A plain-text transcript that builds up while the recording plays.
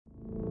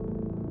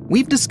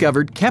we've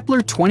discovered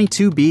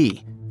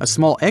Kepler-22b, a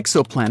small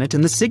exoplanet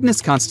in the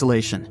Cygnus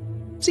constellation.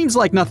 Seems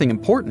like nothing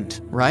important,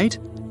 right?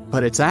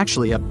 But it's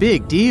actually a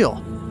big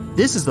deal.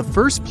 This is the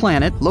first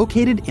planet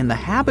located in the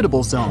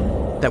habitable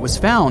zone that was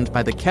found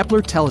by the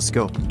Kepler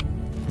telescope.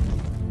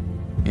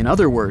 In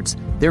other words,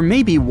 there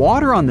may be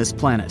water on this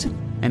planet,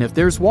 and if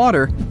there's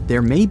water,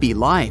 there may be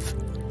life.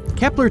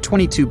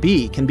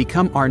 Kepler-22b can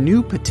become our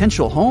new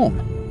potential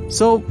home.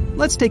 So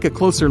let's take a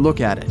closer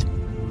look at it.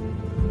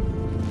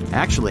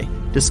 Actually,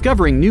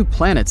 discovering new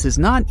planets is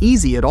not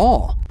easy at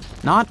all.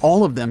 Not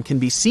all of them can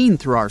be seen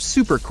through our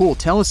super cool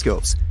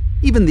telescopes,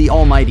 even the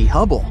almighty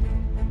Hubble.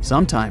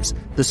 Sometimes,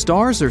 the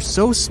stars are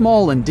so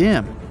small and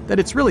dim that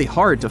it's really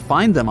hard to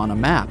find them on a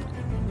map.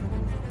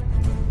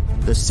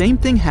 The same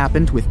thing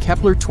happened with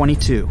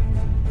Kepler-22.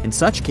 In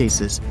such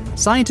cases,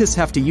 scientists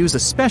have to use a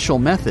special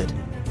method.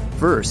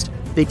 First,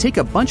 they take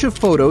a bunch of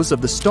photos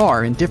of the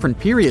star in different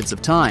periods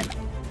of time.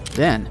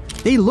 Then,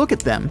 they look at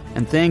them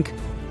and think,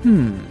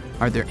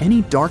 are there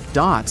any dark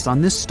dots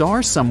on this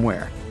star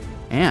somewhere?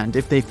 And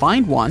if they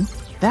find one,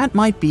 that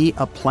might be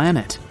a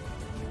planet.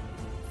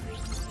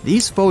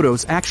 These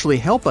photos actually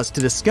help us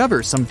to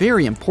discover some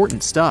very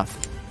important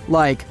stuff.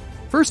 Like,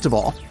 first of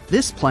all,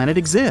 this planet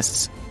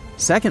exists.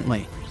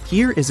 Secondly,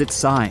 here is its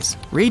size,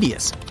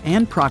 radius,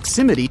 and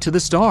proximity to the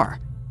star.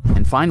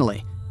 And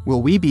finally,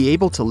 will we be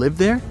able to live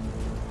there?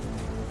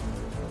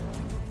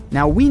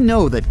 Now we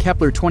know that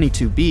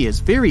Kepler-22b is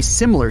very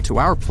similar to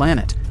our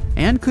planet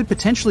and could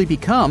potentially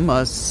become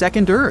a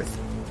second Earth.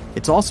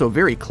 It's also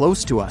very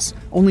close to us,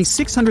 only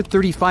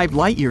 635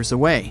 light-years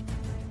away.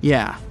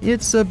 Yeah,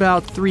 it's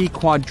about 3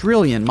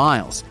 quadrillion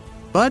miles,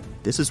 but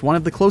this is one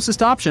of the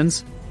closest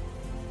options.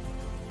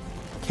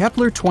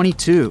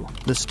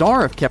 Kepler-22, the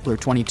star of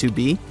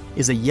Kepler-22b,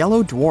 is a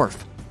yellow dwarf.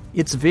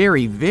 It's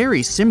very,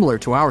 very similar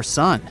to our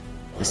Sun.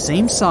 The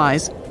same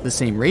size, the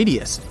same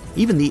radius,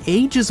 even the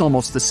age is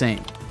almost the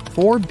same,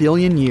 4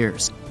 billion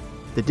years.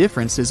 The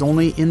difference is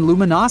only in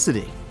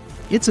luminosity.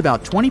 It's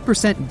about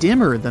 20%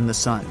 dimmer than the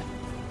Sun.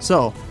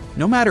 So,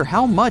 no matter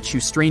how much you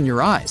strain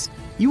your eyes,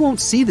 you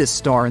won't see this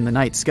star in the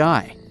night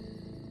sky.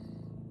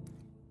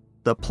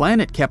 The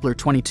planet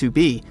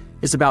Kepler-22b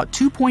is about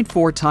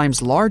 2.4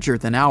 times larger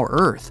than our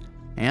Earth,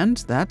 and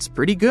that's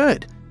pretty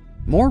good.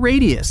 More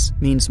radius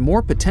means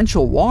more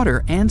potential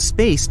water and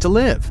space to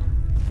live.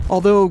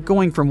 Although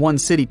going from one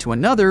city to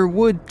another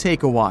would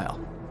take a while.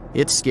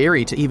 It's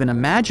scary to even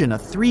imagine a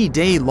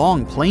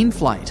 3-day-long plane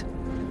flight.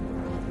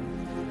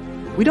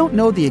 We don't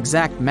know the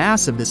exact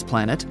mass of this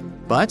planet,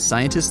 but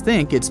scientists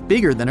think it's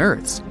bigger than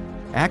Earth's.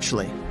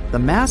 Actually, the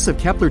mass of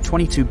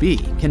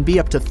Kepler-22b can be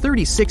up to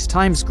 36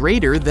 times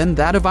greater than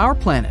that of our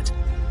planet.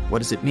 What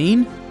does it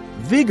mean?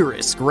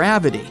 Vigorous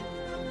gravity.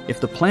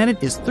 If the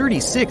planet is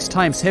 36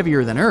 times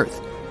heavier than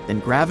Earth, then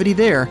gravity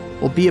there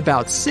will be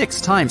about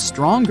 6 times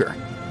stronger.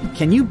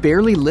 Can you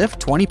barely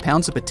lift 20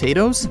 pounds of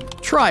potatoes?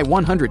 Try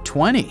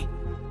 120.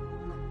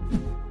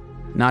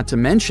 Not to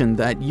mention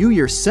that you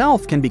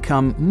yourself can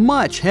become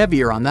much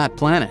heavier on that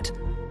planet.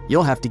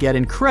 You'll have to get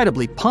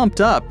incredibly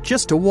pumped up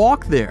just to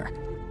walk there.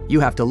 You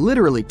have to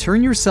literally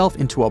turn yourself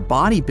into a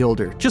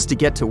bodybuilder just to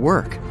get to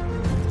work.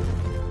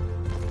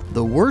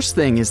 The worst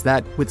thing is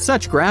that with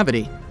such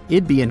gravity,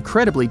 it'd be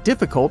incredibly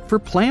difficult for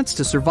plants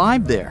to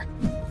survive there.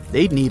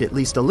 They'd need at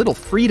least a little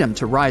freedom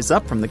to rise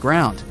up from the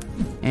ground.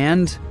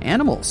 And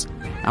animals.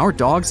 Our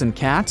dogs and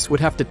cats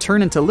would have to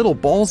turn into little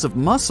balls of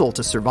muscle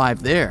to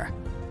survive there.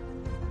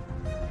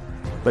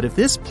 But if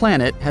this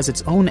planet has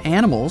its own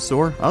animals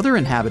or other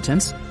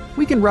inhabitants,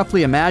 we can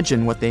roughly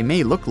imagine what they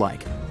may look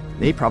like.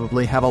 They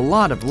probably have a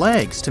lot of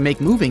legs to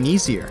make moving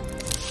easier.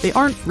 They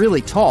aren't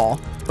really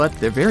tall, but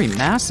they're very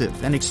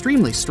massive and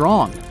extremely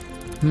strong.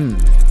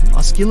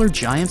 Muscular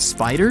giant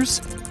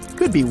spiders?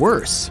 Could be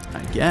worse,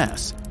 I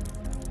guess.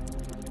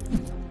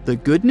 The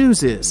good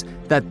news is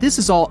that this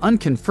is all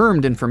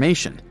unconfirmed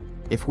information.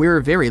 If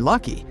we're very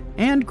lucky,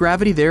 and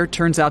gravity there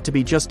turns out to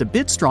be just a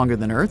bit stronger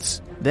than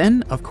Earth's,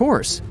 then, of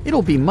course,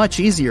 it'll be much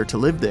easier to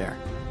live there.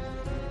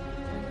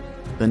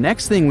 The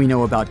next thing we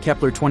know about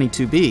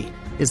Kepler-22b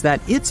is that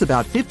it's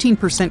about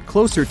 15%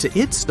 closer to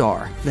its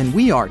star than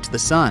we are to the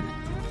Sun.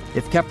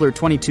 If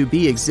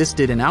Kepler-22b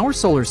existed in our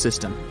solar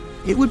system,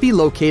 it would be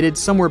located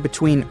somewhere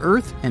between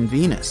Earth and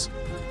Venus.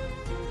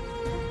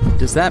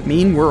 Does that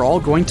mean we're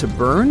all going to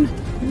burn?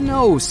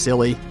 No,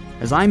 silly.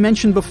 As I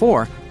mentioned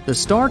before, the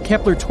star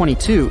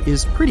Kepler-22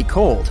 is pretty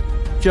cold,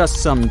 just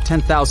some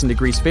 10,000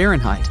 degrees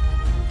Fahrenheit.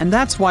 And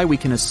that's why we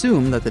can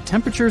assume that the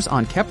temperatures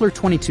on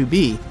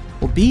Kepler-22b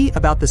will be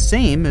about the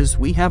same as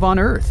we have on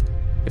Earth.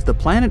 If the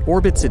planet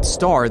orbits its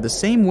star the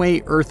same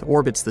way Earth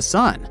orbits the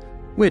Sun,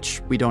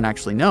 which we don't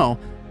actually know,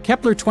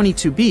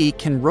 Kepler-22b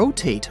can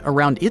rotate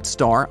around its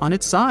star on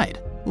its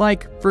side,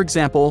 like, for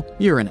example,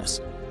 Uranus.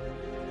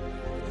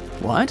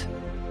 What?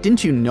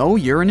 Didn't you know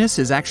Uranus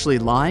is actually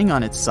lying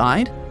on its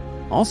side?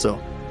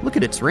 Also, look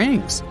at its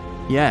rings.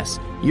 Yes,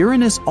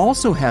 Uranus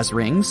also has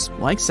rings,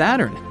 like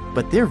Saturn,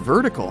 but they're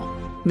vertical.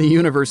 The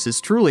universe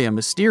is truly a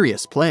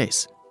mysterious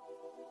place.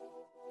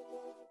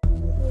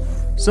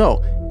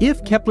 So,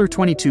 if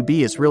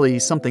Kepler-22b is really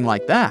something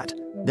like that,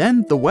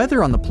 then the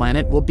weather on the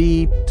planet will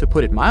be, to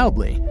put it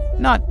mildly,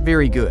 not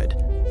very good.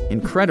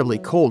 Incredibly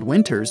cold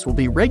winters will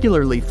be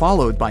regularly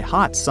followed by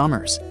hot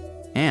summers.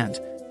 And,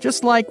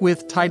 just like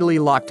with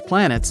tidally locked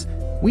planets,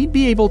 we'd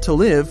be able to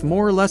live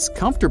more or less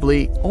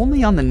comfortably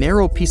only on the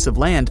narrow piece of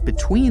land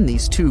between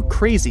these two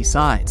crazy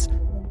sides.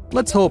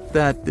 Let's hope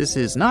that this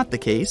is not the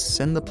case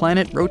and the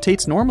planet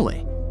rotates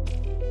normally.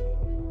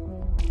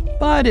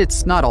 But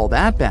it's not all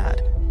that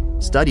bad.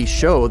 Studies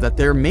show that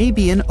there may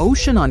be an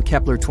ocean on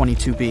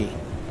Kepler-22b.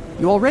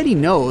 You already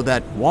know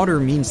that water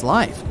means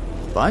life,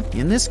 but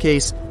in this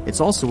case,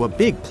 it's also a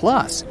big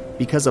plus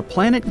because a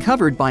planet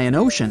covered by an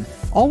ocean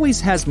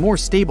always has more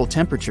stable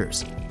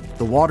temperatures.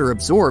 The water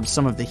absorbs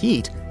some of the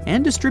heat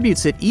and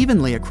distributes it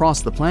evenly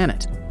across the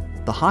planet.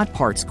 The hot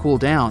parts cool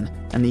down,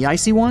 and the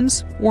icy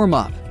ones warm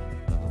up.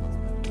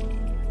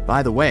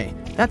 By the way,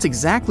 that's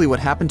exactly what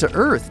happened to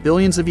Earth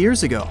billions of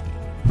years ago.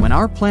 When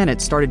our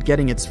planet started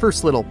getting its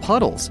first little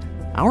puddles,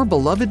 our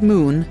beloved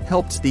moon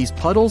helped these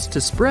puddles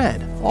to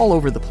spread all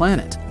over the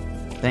planet.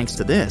 Thanks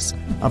to this,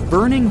 a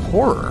burning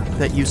horror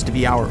that used to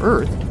be our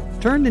Earth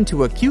turned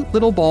into a cute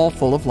little ball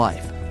full of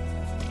life.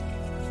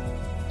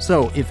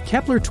 So, if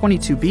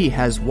Kepler-22b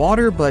has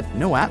water but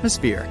no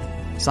atmosphere,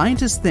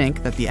 scientists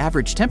think that the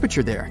average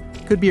temperature there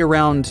could be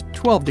around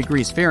 12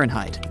 degrees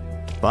Fahrenheit.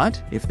 But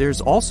if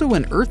there's also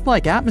an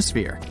Earth-like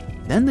atmosphere,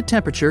 then the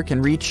temperature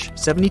can reach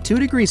 72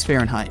 degrees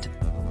Fahrenheit.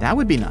 That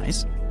would be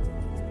nice.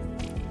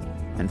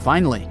 And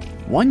finally,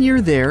 1 year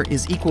there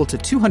is equal to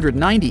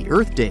 290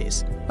 Earth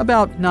days,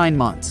 about 9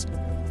 months.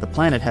 The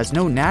planet has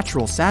no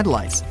natural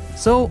satellites,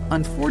 so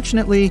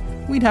unfortunately,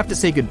 we'd have to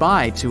say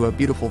goodbye to a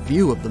beautiful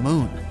view of the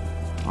moon.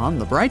 On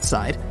the bright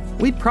side,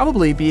 we'd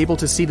probably be able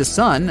to see the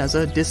sun as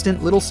a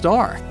distant little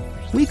star.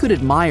 We could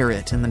admire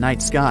it in the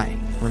night sky,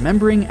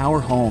 remembering our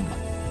home,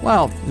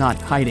 while not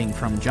hiding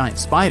from giant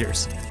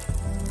spiders.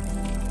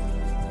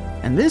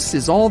 And this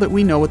is all that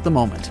we know at the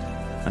moment.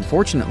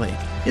 Unfortunately,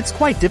 it's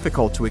quite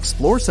difficult to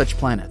explore such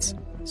planets,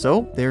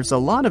 so there's a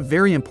lot of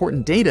very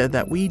important data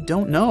that we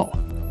don't know.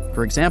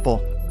 For example,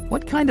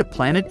 what kind of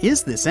planet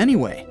is this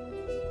anyway?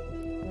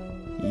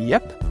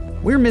 Yep,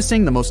 we're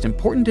missing the most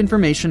important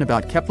information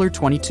about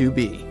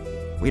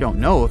Kepler-22b. We don't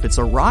know if it's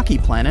a rocky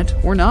planet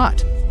or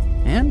not.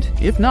 And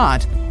if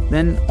not,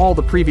 then all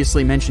the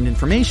previously mentioned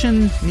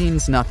information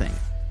means nothing.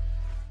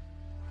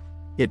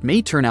 It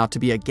may turn out to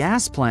be a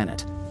gas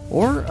planet,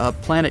 or a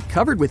planet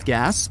covered with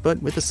gas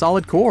but with a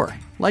solid core,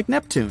 like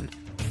Neptune,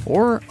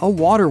 or a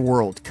water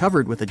world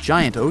covered with a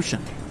giant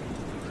ocean.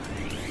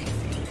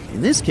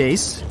 In this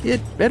case, it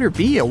better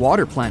be a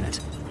water planet.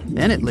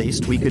 Then at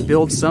least we could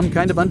build some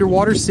kind of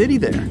underwater city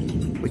there.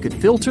 We could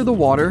filter the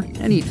water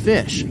and eat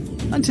fish,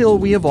 until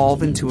we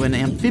evolve into an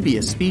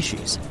amphibious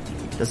species.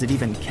 Does it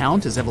even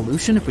count as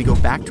evolution if we go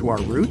back to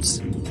our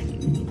roots?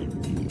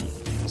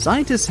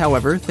 Scientists,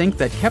 however, think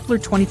that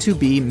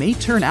Kepler-22b may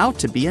turn out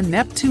to be a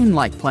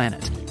Neptune-like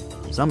planet.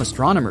 Some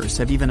astronomers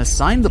have even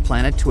assigned the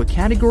planet to a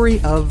category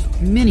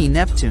of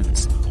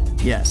mini-Neptunes.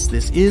 Yes,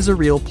 this is a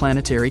real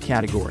planetary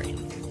category.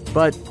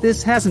 But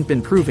this hasn't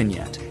been proven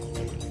yet.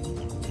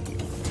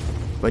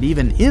 But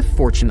even if,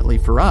 fortunately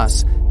for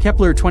us,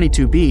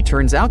 Kepler-22b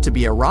turns out to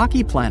be a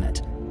rocky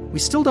planet, we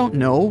still don't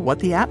know what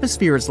the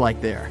atmosphere is like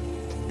there.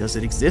 Does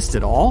it exist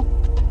at all?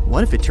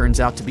 What if it turns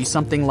out to be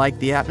something like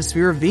the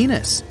atmosphere of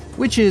Venus,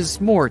 which is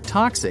more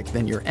toxic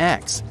than your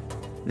ex?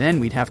 Then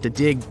we'd have to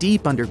dig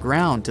deep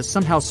underground to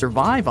somehow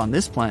survive on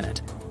this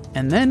planet.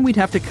 And then we'd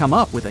have to come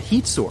up with a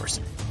heat source,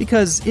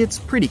 because it's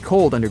pretty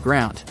cold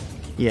underground.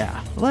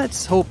 Yeah,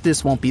 let's hope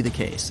this won't be the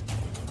case.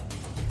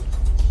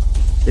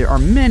 There are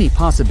many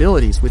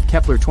possibilities with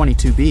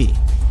Kepler-22b.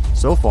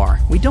 So far,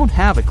 we don't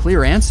have a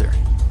clear answer.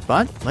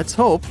 But let's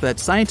hope that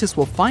scientists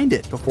will find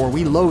it before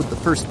we load the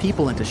first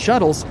people into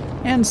shuttles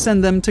and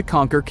send them to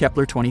conquer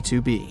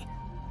Kepler-22b.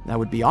 That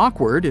would be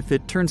awkward if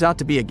it turns out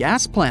to be a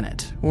gas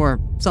planet, or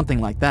something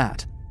like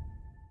that.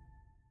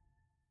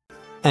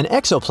 An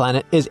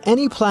exoplanet is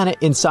any planet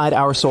inside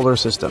our solar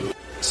system.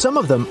 Some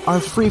of them are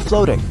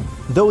free-floating.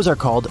 Those are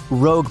called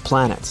rogue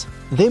planets.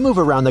 They move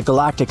around the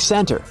galactic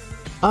center.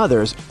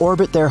 Others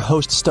orbit their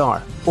host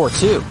star, or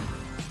two.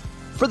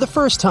 For the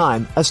first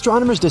time,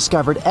 astronomers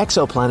discovered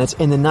exoplanets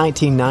in the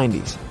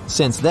 1990s.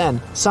 Since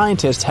then,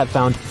 scientists have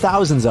found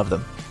thousands of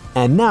them.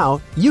 And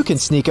now, you can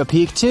sneak a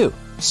peek too.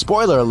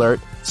 Spoiler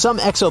alert, some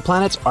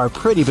exoplanets are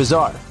pretty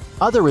bizarre.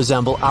 Others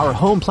resemble our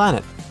home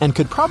planet and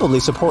could probably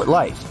support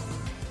life.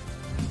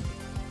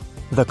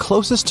 The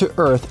closest to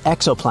Earth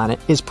exoplanet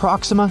is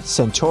Proxima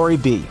Centauri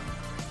b.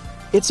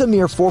 It's a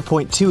mere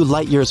 4.2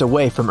 light-years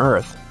away from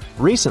Earth.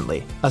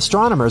 Recently,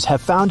 astronomers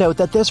have found out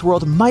that this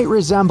world might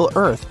resemble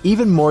Earth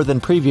even more than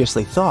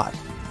previously thought.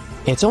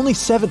 It's only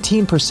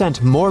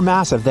 17% more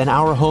massive than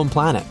our home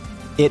planet.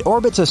 It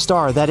orbits a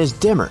star that is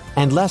dimmer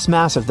and less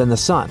massive than the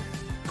Sun.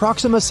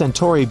 Proxima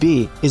Centauri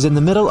b is in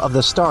the middle of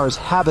the star's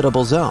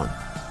habitable zone.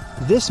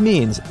 This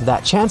means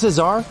that chances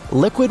are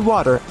liquid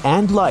water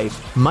and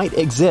life might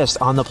exist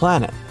on the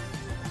planet.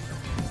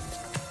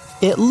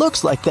 It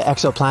looks like the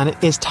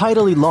exoplanet is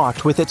tidally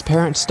locked with its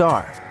parent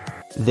star.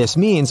 This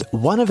means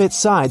one of its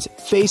sides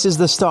faces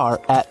the star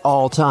at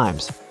all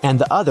times, and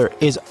the other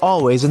is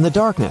always in the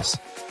darkness.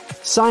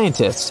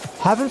 Scientists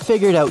haven't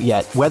figured out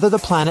yet whether the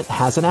planet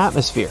has an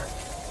atmosphere.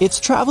 It's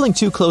traveling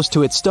too close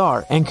to its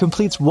star and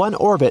completes one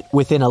orbit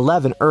within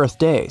 11 Earth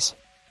days.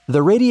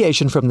 The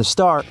radiation from the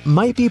star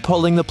might be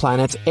pulling the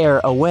planet's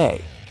air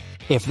away.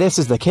 If this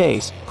is the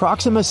case,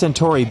 Proxima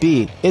Centauri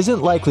b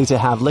isn't likely to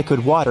have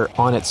liquid water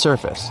on its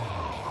surface.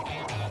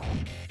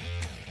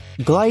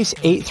 Gliese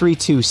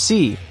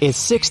 832c is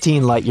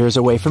 16 light-years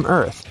away from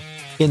Earth.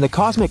 In the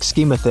cosmic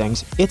scheme of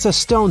things, it's a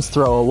stone's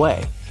throw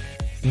away.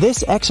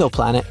 This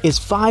exoplanet is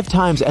 5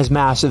 times as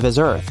massive as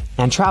Earth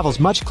and travels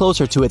much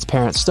closer to its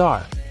parent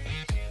star.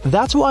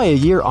 That's why a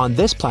year on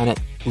this planet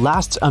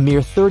lasts a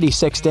mere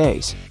 36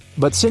 days.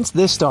 But since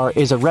this star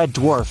is a red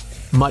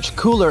dwarf, much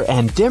cooler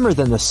and dimmer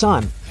than the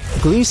Sun,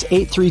 Gliese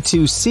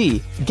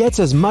 832c gets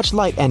as much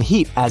light and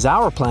heat as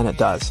our planet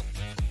does.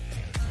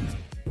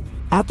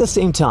 At the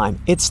same time,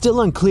 it's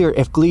still unclear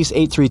if Gliese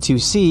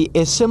 832c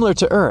is similar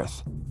to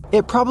Earth.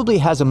 It probably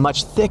has a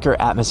much thicker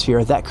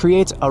atmosphere that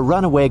creates a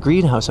runaway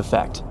greenhouse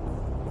effect.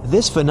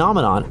 This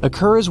phenomenon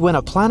occurs when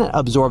a planet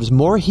absorbs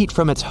more heat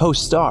from its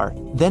host star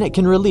than it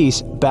can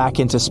release back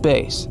into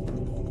space.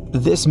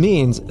 This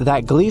means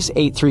that Gliese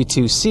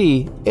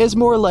 832c is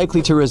more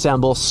likely to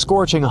resemble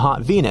scorching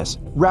hot Venus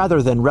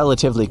rather than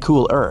relatively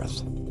cool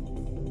Earth.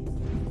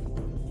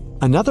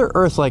 Another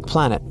Earth-like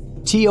planet,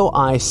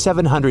 TOI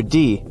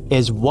 700d,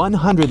 is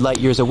 100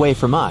 light-years away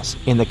from us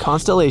in the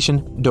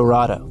constellation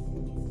Dorado.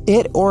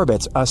 It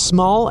orbits a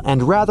small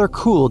and rather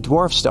cool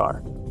dwarf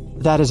star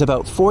that is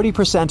about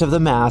 40% of the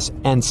mass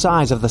and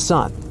size of the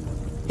Sun.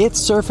 Its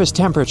surface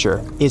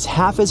temperature is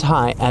half as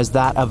high as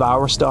that of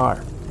our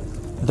star.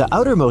 The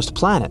outermost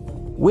planet,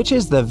 which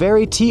is the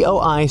very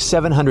TOI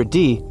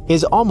 700d,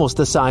 is almost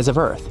the size of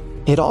Earth.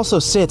 It also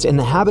sits in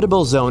the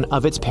habitable zone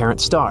of its parent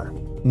star.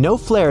 No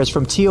flares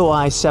from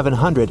TOI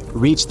 700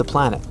 reach the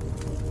planet.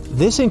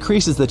 This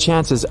increases the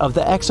chances of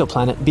the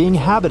exoplanet being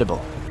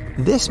habitable.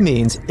 This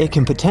means it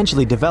can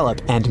potentially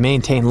develop and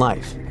maintain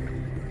life.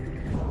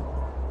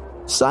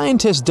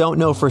 Scientists don't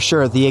know for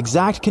sure the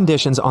exact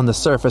conditions on the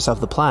surface of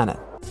the planet,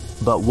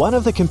 but one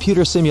of the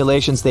computer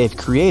simulations they've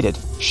created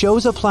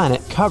shows a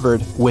planet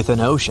covered with an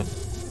ocean.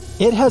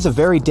 It has a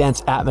very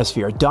dense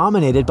atmosphere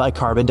dominated by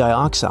carbon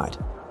dioxide.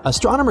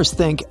 Astronomers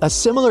think a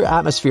similar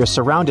atmosphere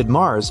surrounded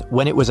Mars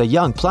when it was a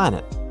young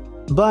planet.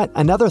 But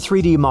another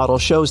 3D model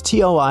shows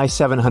TOI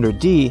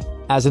 700d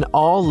as an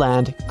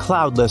all-land,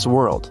 cloudless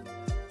world.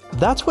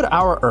 That's what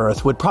our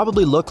Earth would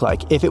probably look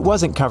like if it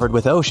wasn't covered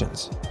with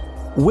oceans.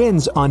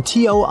 Winds on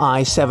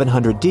TOI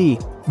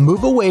 700d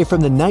move away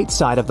from the night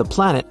side of the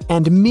planet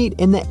and meet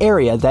in the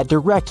area that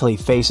directly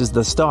faces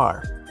the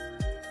star.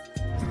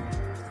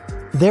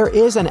 There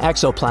is an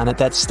exoplanet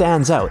that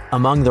stands out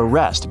among the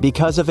rest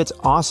because of its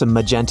awesome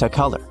magenta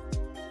color.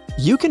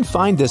 You can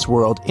find this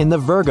world in the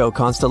Virgo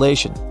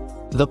constellation.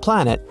 The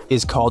planet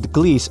is called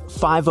Gliese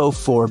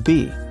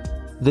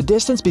 504b. The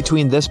distance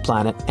between this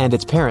planet and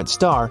its parent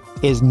star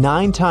is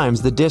 9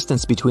 times the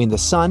distance between the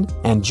Sun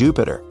and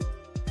Jupiter.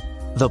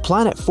 The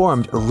planet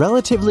formed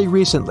relatively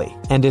recently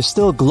and is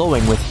still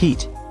glowing with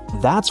heat.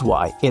 That's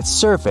why its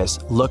surface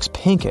looks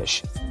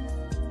pinkish.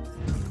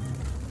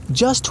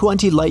 Just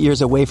 20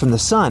 light-years away from the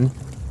Sun,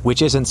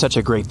 which isn't such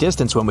a great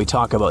distance when we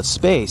talk about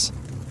space,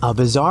 a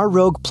bizarre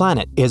rogue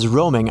planet is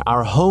roaming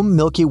our home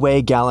Milky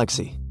Way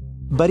galaxy.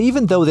 But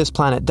even though this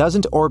planet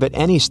doesn't orbit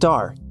any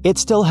star, it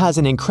still has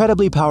an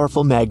incredibly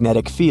powerful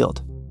magnetic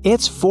field.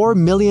 It's 4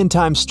 million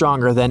times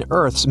stronger than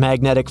Earth's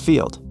magnetic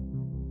field.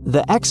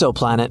 The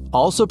exoplanet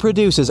also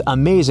produces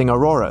amazing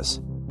auroras.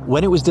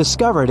 When it was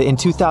discovered in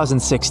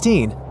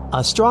 2016,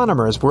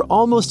 astronomers were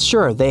almost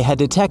sure they had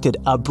detected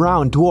a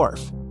brown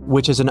dwarf,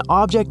 which is an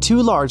object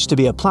too large to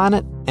be a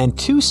planet and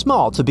too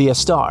small to be a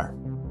star.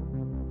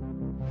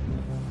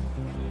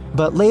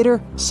 But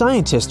later,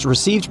 scientists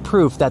received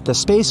proof that the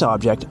space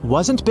object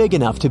wasn't big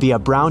enough to be a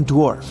brown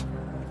dwarf.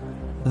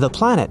 The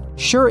planet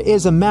sure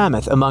is a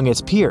mammoth among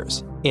its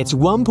peers. It's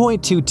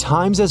 1.2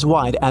 times as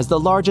wide as the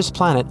largest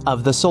planet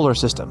of the solar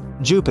system,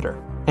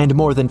 Jupiter, and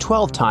more than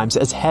 12 times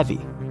as heavy.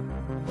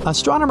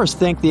 Astronomers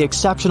think the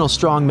exceptional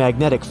strong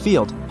magnetic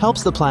field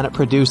helps the planet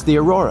produce the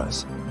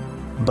auroras.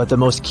 But the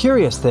most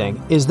curious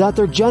thing is that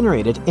they're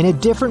generated in a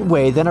different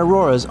way than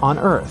auroras on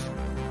Earth.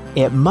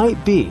 It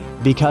might be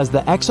because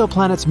the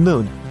exoplanet's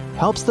moon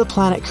helps the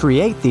planet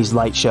create these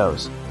light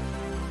shows.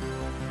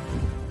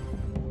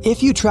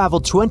 If you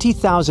traveled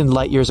 20,000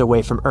 light-years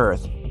away from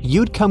Earth,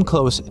 you'd come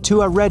close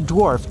to a red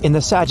dwarf in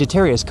the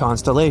Sagittarius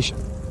constellation.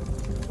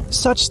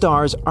 Such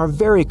stars are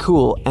very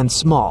cool and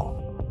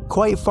small.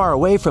 Quite far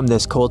away from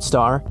this cold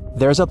star,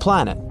 there's a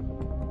planet.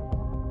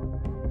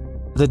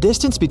 The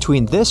distance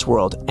between this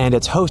world and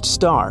its host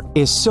star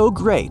is so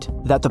great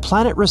that the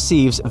planet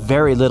receives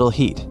very little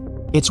heat.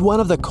 It's one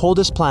of the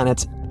coldest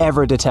planets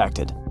ever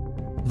detected.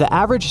 The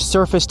average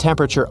surface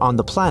temperature on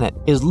the planet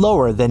is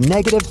lower than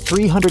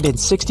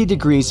 -360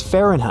 degrees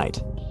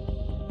Fahrenheit.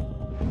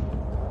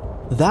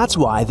 That's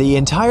why the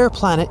entire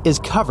planet is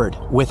covered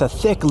with a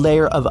thick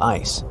layer of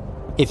ice.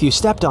 If you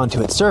stepped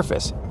onto its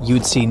surface,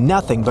 you'd see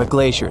nothing but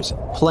glaciers,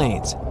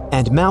 plains,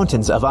 and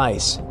mountains of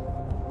ice.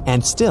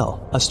 And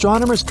still,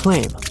 astronomers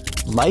claim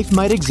life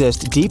might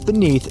exist deep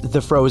beneath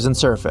the frozen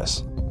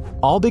surface.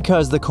 All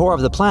because the core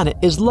of the planet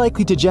is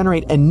likely to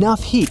generate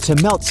enough heat to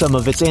melt some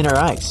of its inner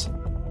ice.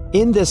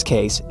 In this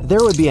case, there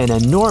would be an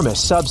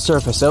enormous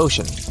subsurface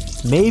ocean,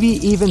 maybe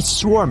even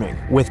swarming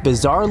with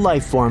bizarre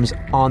life forms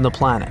on the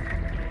planet.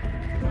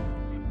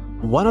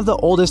 One of the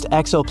oldest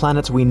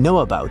exoplanets we know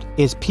about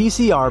is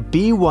PCR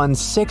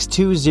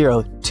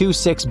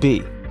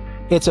B162026b.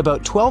 It's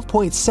about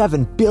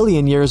 12.7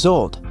 billion years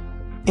old.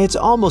 It's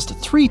almost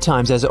 3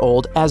 times as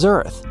old as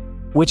Earth,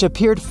 which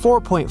appeared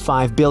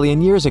 4.5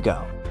 billion years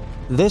ago.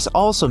 This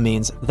also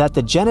means that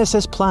the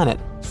Genesis planet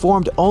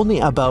formed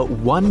only about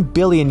 1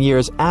 billion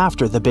years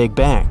after the Big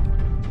Bang.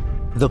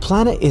 The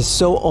planet is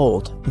so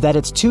old that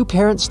its 2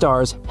 parent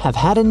stars have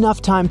had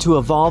enough time to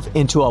evolve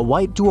into a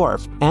white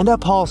dwarf and a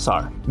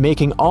pulsar,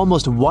 making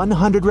almost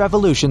 100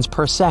 revolutions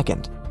per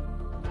second.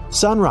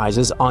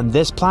 Sunrises on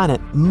this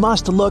planet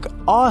must look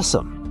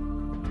awesome.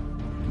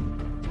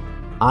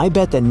 I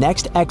bet the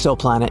next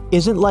exoplanet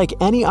isn't like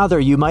any other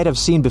you might have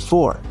seen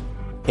before.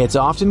 It's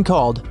often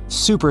called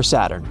Super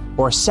Saturn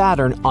or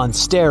Saturn on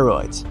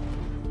steroids.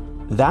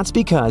 That's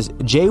because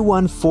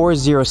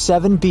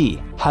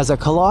J1407b has a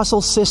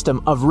colossal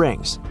system of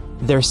rings.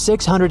 They're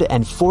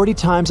 640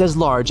 times as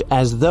large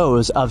as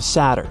those of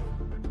Saturn.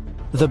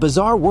 The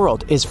bizarre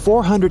world is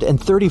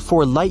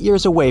 434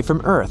 light-years away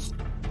from Earth.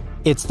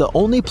 It's the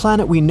only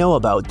planet we know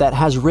about that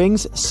has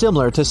rings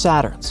similar to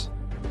Saturn's.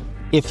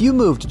 If you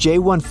moved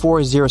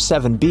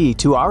J1407b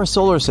to our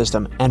solar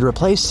system and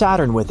replaced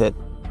Saturn with it,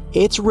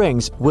 its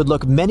rings would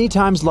look many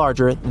times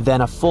larger than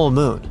a full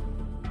moon.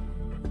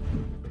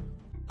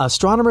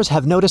 Astronomers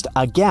have noticed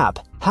a gap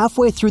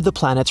halfway through the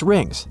planet's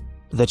rings.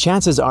 The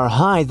chances are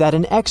high that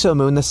an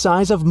exomoon the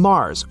size of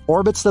Mars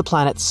orbits the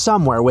planet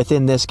somewhere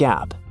within this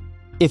gap.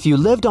 If you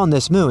lived on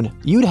this moon,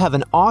 you'd have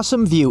an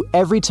awesome view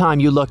every time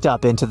you looked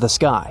up into the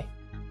sky.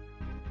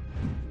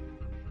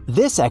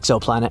 This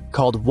exoplanet,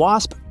 called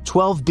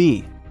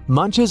WASP-12b,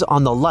 munches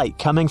on the light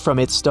coming from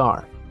its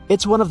star.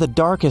 It's one of the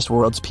darkest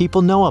worlds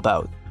people know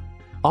about.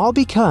 All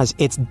because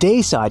its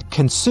day side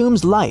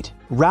consumes light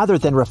rather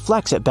than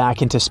reflects it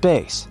back into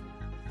space.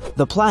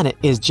 The planet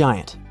is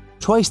giant,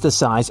 twice the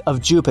size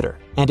of Jupiter,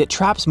 and it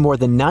traps more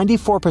than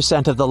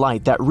 94% of the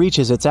light that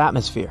reaches its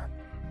atmosphere.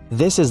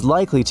 This is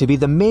likely to be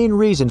the main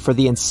reason for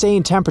the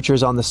insane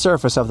temperatures on the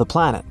surface of the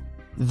planet.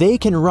 They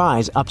can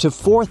rise up to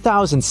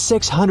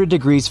 4,600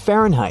 degrees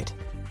Fahrenheit.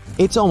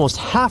 It's almost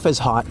half as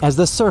hot as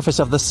the surface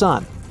of the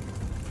Sun.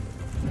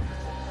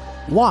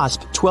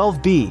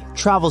 WASP-12b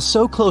travels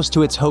so close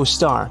to its host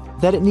star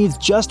that it needs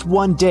just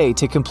 1 day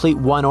to complete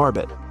one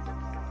orbit.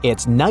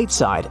 Its night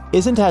side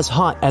isn't as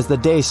hot as the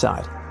day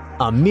side,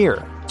 a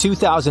mere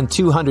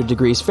 2,200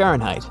 degrees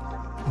Fahrenheit.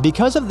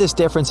 Because of this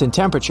difference in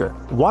temperature,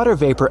 water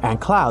vapor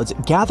and clouds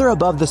gather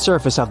above the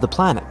surface of the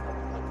planet.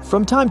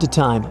 From time to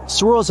time,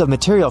 swirls of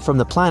material from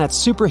the planet's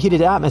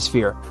superheated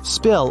atmosphere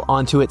spill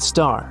onto its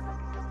star.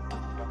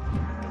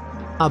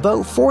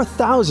 About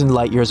 4,000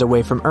 light-years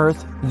away from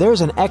Earth,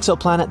 there's an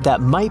exoplanet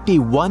that might be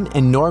one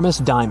enormous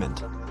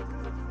diamond.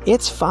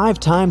 It's 5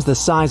 times the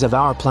size of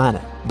our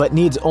planet, but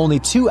needs only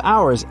 2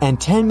 hours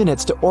and 10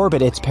 minutes to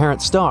orbit its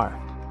parent star.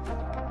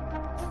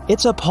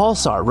 It's a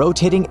pulsar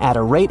rotating at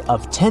a rate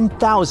of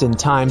 10,000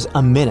 times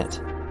a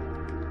minute.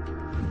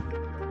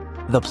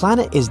 The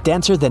planet is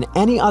denser than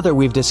any other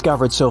we've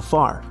discovered so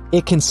far.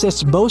 It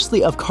consists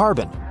mostly of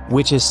carbon,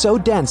 which is so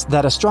dense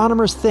that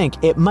astronomers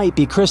think it might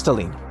be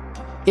crystalline.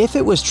 If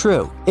it was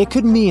true, it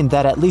could mean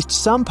that at least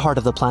some part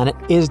of the planet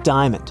is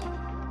diamond.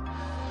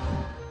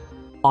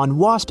 On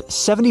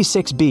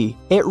WASP-76b,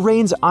 it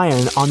rains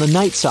iron on the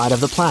night side of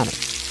the planet,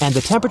 and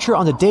the temperature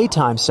on the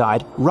daytime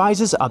side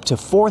rises up to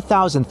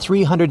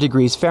 4,300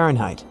 degrees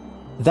Fahrenheit.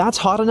 That's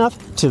hot enough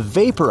to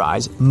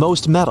vaporize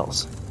most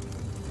metals.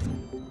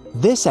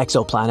 This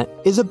exoplanet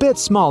is a bit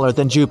smaller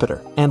than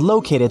Jupiter and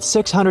located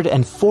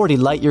 640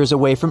 light-years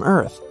away from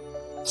Earth.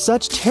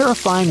 Such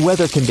terrifying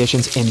weather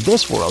conditions in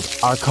this world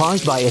are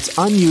caused by its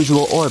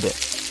unusual orbit.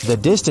 The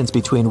distance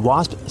between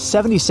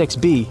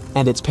WASP-76b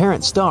and its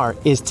parent star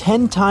is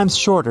 10 times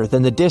shorter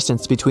than the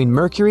distance between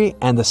Mercury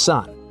and the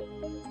Sun.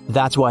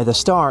 That's why the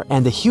star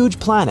and the huge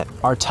planet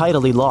are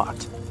tidally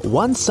locked.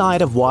 One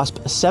side of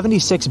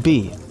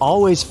WASP-76b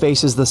always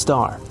faces the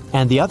star,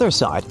 and the other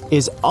side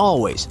is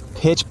always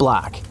pitch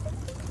black.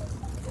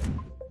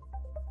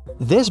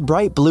 This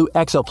bright blue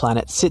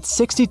exoplanet sits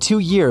 62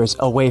 years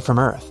away from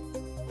Earth.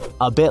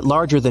 A bit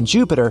larger than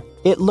Jupiter,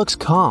 it looks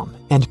calm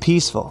and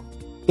peaceful.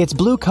 Its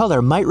blue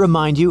color might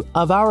remind you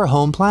of our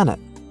home planet.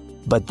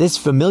 But this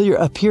familiar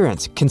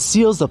appearance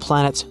conceals the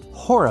planet's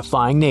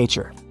horrifying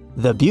nature.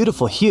 The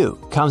beautiful hue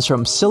comes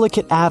from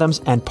silicate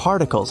atoms and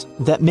particles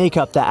that make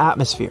up the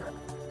atmosphere.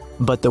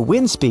 But the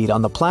wind speed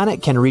on the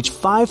planet can reach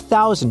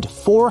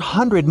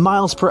 5,400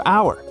 miles per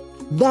hour.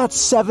 That's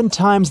 7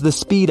 times the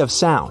speed of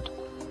sound.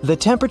 The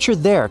temperature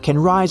there can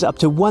rise up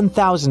to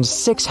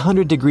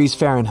 1,600 degrees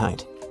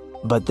Fahrenheit.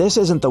 But this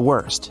isn't the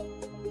worst.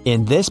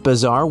 In this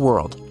bizarre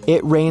world,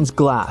 it rains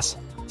glass,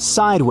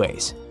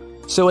 sideways.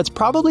 So it's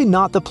probably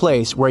not the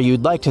place where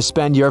you'd like to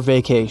spend your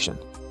vacation.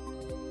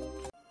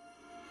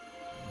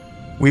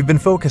 We've been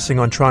focusing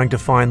on trying to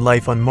find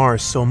life on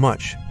Mars so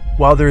much,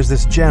 while there is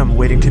this gem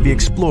waiting to be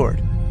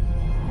explored.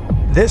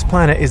 This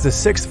planet is the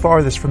 6th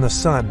farthest from the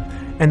Sun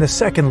and the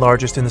 2nd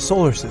largest in the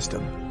solar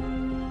system.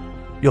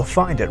 You'll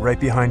find it right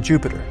behind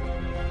Jupiter.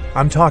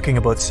 I'm talking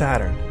about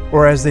Saturn,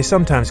 or as they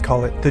sometimes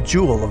call it, the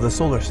jewel of the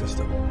solar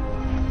system.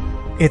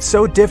 It's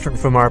so different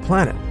from our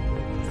planet.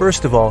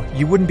 First of all,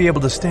 you wouldn't be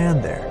able to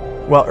stand there.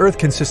 While Earth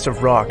consists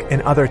of rock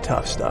and other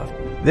tough stuff,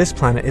 this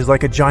planet is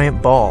like a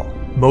giant ball,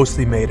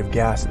 mostly made of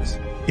gases.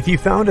 If you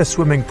found a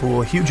swimming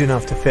pool huge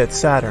enough to fit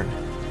Saturn,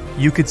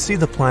 you could see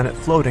the planet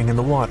floating in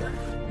the water.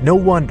 No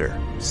wonder,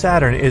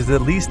 Saturn is the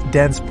least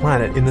dense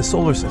planet in the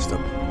solar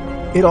system.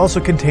 It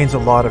also contains a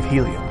lot of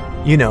helium.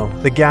 You know,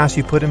 the gas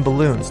you put in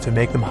balloons to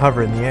make them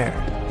hover in the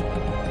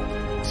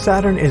air.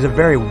 Saturn is a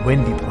very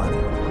windy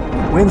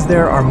planet. Winds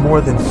there are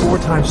more than 4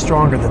 times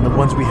stronger than the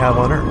ones we have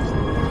on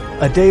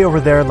Earth. A day over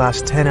there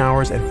lasts 10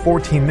 hours and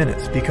 14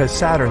 minutes because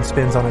Saturn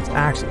spins on its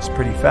axis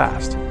pretty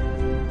fast.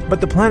 But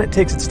the planet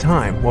takes its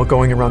time while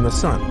going around the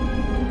Sun.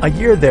 A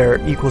year there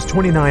equals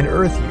 29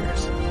 Earth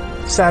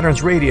years.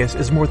 Saturn's radius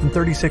is more than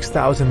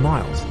 36,000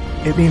 miles.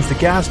 It means the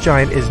gas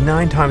giant is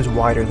 9 times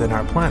wider than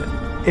our planet.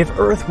 If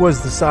Earth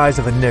was the size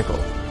of a nickel,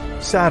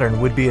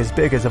 Saturn would be as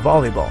big as a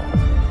volleyball.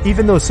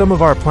 Even though some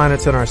of our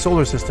planets in our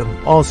solar system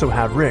also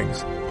have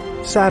rings,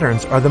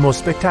 Saturn's are the most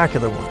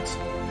spectacular ones.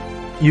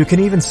 You can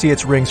even see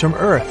its rings from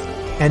Earth.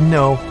 And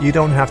no, you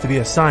don't have to be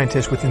a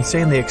scientist with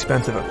insanely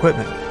expensive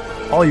equipment.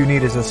 All you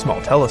need is a small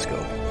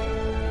telescope.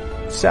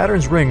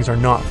 Saturn's rings are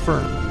not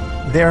firm.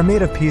 They are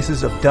made of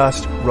pieces of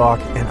dust, rock,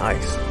 and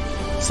ice.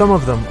 Some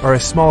of them are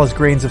as small as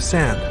grains of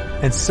sand,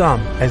 and some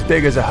as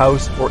big as a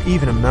house or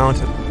even a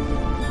mountain.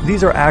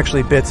 These are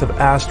actually bits of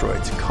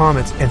asteroids,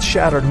 comets, and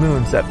shattered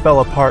moons that fell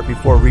apart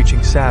before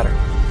reaching Saturn.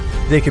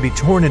 They could be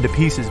torn into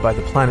pieces by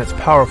the planet's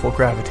powerful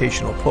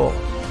gravitational pull.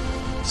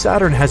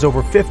 Saturn has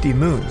over 50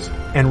 moons,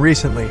 and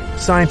recently,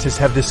 scientists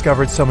have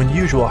discovered some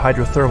unusual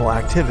hydrothermal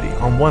activity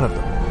on one of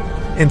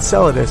them.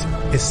 Enceladus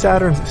is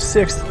Saturn's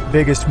 6th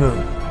biggest moon.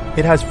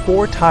 It has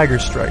 4 tiger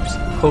stripes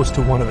close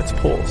to one of its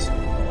poles.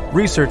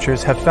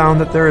 Researchers have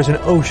found that there is an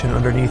ocean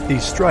underneath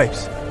these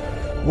stripes.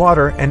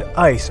 Water and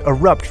ice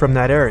erupt from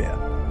that area,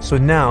 so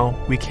now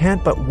we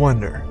can't but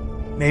wonder,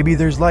 maybe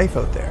there's life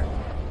out there.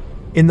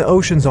 In the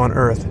oceans on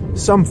Earth,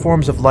 some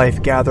forms of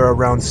life gather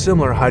around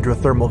similar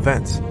hydrothermal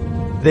vents.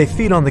 They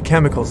feed on the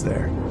chemicals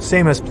there,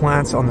 same as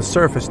plants on the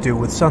surface do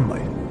with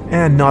sunlight.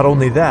 And not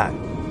only that,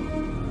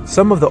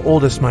 some of the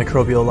oldest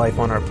microbial life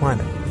on our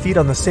planet feed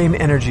on the same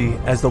energy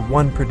as the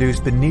one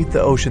produced beneath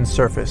the ocean's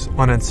surface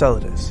on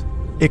Enceladus.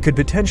 It could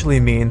potentially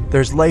mean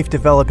there's life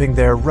developing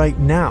there right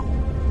now.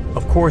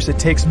 Of course, it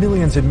takes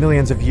millions and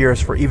millions of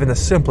years for even the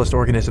simplest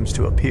organisms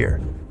to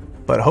appear.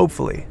 But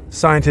hopefully,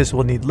 scientists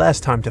will need less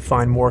time to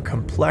find more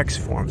complex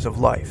forms of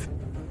life.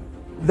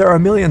 There are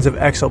millions of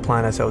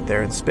exoplanets out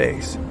there in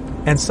space,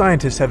 and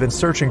scientists have been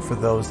searching for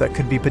those that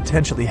could be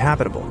potentially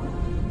habitable.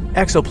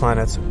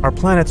 Exoplanets are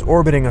planets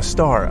orbiting a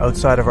star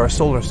outside of our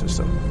solar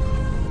system.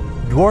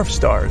 Dwarf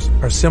stars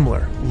are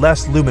similar,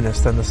 less luminous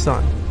than the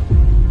Sun.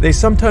 They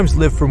sometimes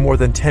live for more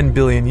than 10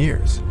 billion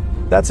years.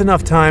 That's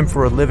enough time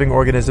for a living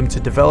organism to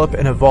develop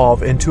and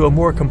evolve into a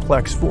more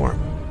complex form.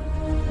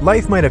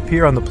 Life might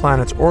appear on the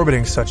planets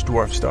orbiting such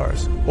dwarf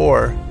stars,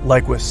 or,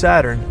 like with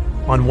Saturn,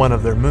 on one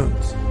of their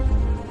moons.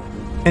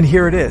 And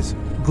here it is,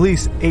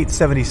 Gliese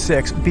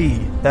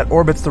 876b, that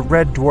orbits the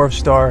red dwarf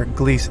star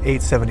Gliese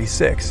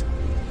 876.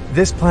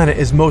 This planet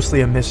is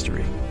mostly a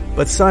mystery,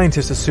 but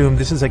scientists assume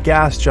this is a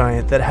gas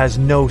giant that has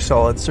no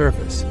solid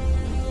surface.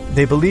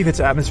 They believe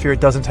its atmosphere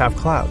doesn't have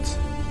clouds,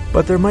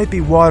 but there might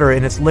be water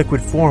in its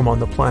liquid form on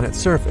the planet's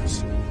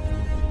surface.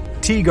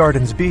 T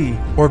Gardens b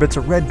orbits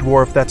a red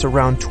dwarf that's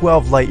around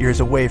 12 light-years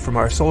away from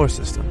our solar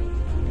system.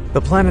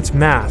 The planet's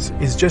mass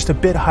is just a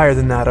bit higher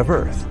than that of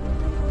Earth.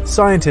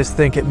 Scientists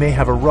think it may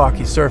have a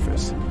rocky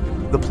surface.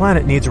 The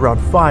planet needs around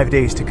 5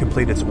 days to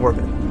complete its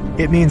orbit.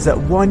 It means that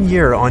 1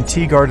 year on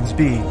T Gardens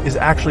b is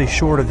actually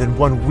shorter than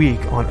 1 week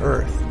on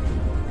Earth.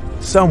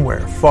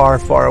 Somewhere far,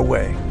 far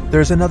away,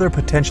 there's another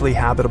potentially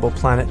habitable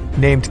planet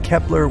named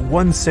Kepler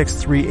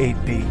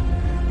 1638b.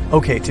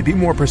 Okay, to be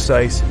more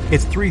precise,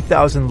 it's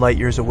 3,000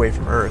 light-years away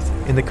from Earth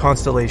in the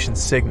constellation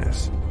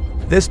Cygnus.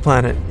 This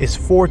planet is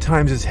 4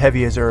 times as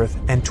heavy as Earth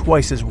and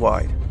twice as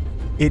wide.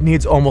 It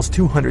needs almost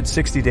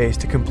 260 days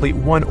to complete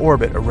 1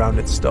 orbit around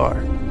its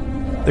star.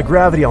 The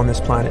gravity on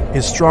this planet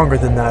is stronger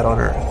than that on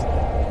Earth.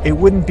 It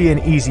wouldn't be an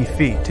easy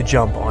feat to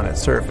jump on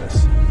its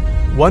surface.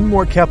 One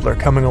more Kepler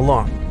coming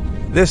along.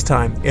 This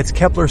time, it's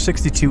Kepler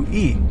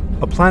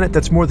 62e, a planet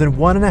that's more than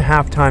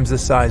 1.5 times the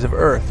size of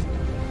Earth.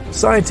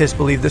 Scientists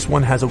believe this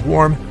one has a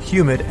warm,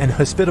 humid, and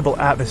hospitable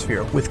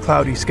atmosphere with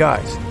cloudy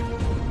skies.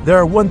 There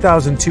are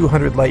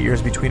 1,200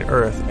 light-years between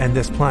Earth and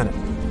this planet.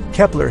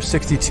 Kepler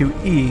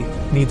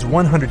 62e needs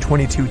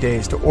 122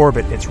 days to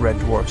orbit its red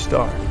dwarf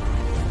star.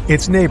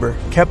 Its neighbor,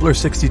 Kepler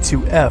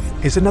 62f,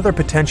 is another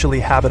potentially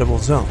habitable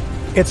zone.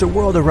 It's a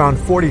world around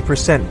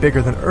 40%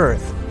 bigger than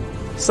Earth.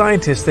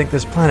 Scientists think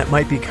this planet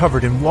might be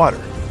covered in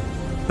water.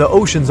 The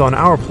oceans on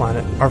our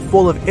planet are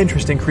full of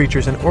interesting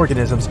creatures and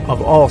organisms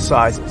of all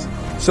sizes,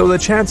 so the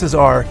chances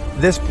are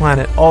this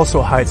planet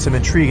also hides some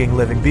intriguing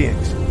living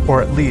beings,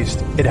 or at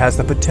least it has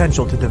the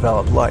potential to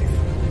develop life.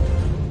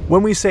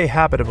 When we say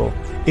habitable,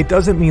 it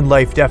doesn't mean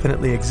life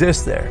definitely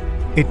exists there.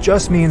 It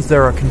just means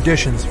there are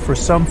conditions for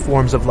some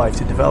forms of life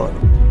to develop.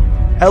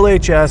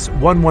 LHS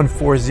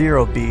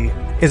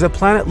 1140b is a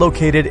planet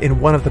located in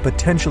one of the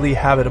potentially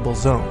habitable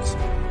zones.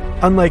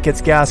 Unlike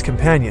its gas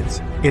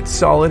companions, it's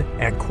solid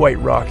and quite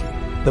rocky.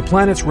 The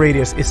planet's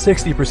radius is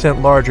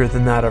 60% larger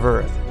than that of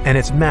Earth, and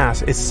its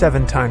mass is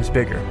 7 times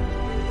bigger.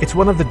 It's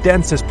one of the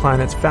densest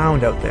planets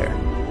found out there.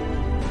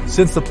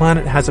 Since the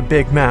planet has a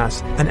big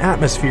mass, an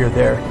atmosphere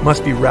there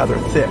must be rather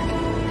thick.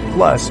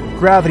 Plus,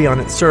 gravity on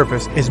its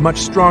surface is much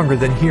stronger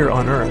than here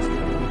on Earth.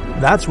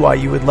 That's why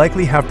you would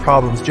likely have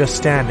problems just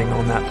standing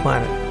on that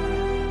planet.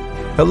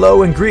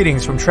 Hello and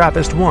greetings from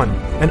TRAPPIST-1,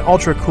 an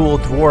ultra-cool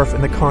dwarf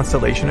in the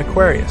constellation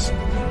Aquarius.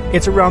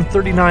 It's around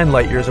 39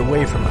 light-years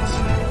away from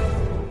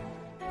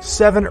us.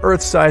 7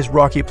 Earth-sized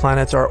rocky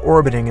planets are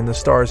orbiting in the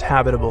star's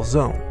habitable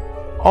zone.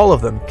 All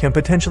of them can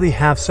potentially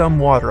have some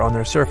water on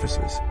their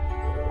surfaces.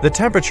 The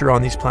temperature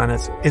on these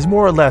planets is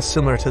more or less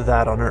similar to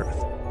that on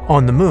Earth.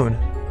 On the Moon,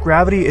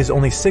 gravity is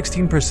only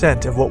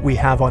 16% of what we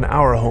have on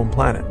our home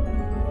planet.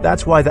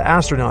 That's why the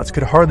astronauts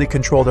could hardly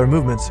control their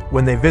movements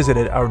when they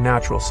visited our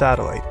natural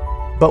satellite.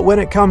 But when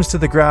it comes to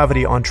the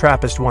gravity on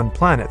TRAPPIST-1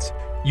 planets,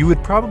 you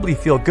would probably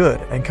feel good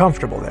and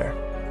comfortable there.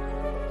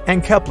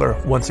 And Kepler,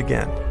 once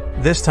again.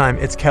 This time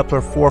it's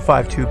Kepler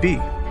 452b.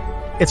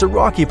 It's a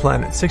rocky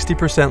planet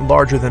 60%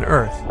 larger than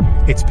Earth.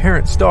 Its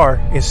parent star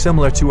is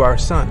similar to our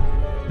Sun.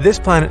 This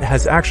planet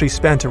has actually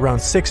spent around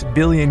 6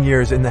 billion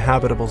years in the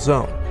habitable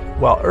zone,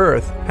 while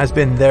Earth has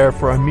been there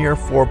for a mere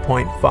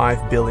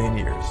 4.5 billion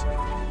years.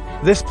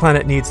 This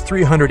planet needs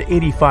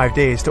 385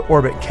 days to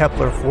orbit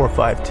Kepler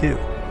 452.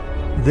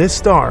 This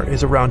star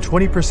is around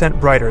 20%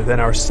 brighter than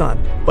our Sun,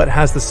 but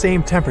has the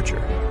same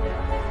temperature.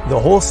 The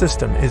whole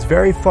system is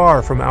very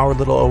far from our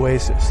little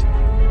oasis.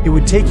 It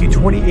would take you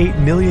 28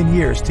 million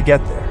years to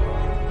get there.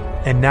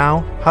 And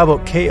now, how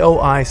about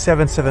KOI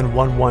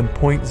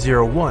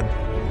 7711.01?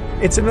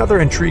 It's another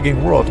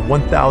intriguing world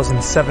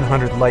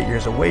 1,700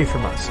 light-years away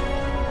from us.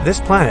 This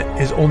planet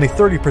is only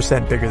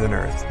 30% bigger than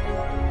Earth.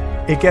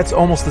 It gets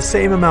almost the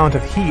same amount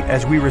of heat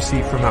as we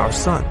receive from our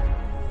Sun.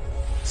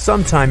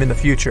 Sometime in the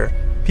future,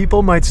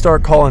 people might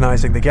start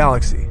colonizing the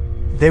galaxy.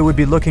 They would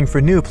be looking for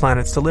new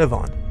planets to live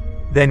on.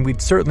 Then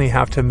we'd certainly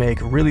have to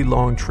make really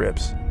long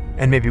trips,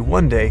 and maybe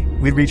one day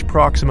we'd reach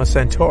Proxima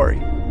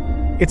Centauri.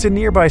 It's a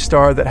nearby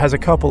star that has a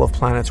couple of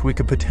planets we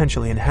could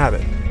potentially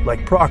inhabit,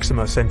 like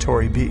Proxima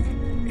Centauri b.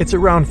 It's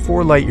around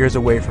 4 light-years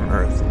away from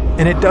Earth,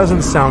 and it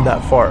doesn't sound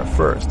that far at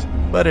first,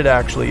 but it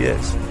actually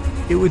is.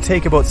 It would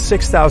take about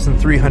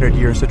 6,300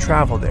 years to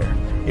travel there,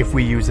 if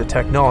we use the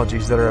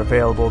technologies that are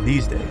available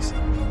these days.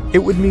 It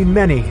would mean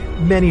many,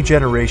 many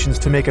generations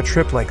to make a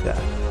trip like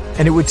that,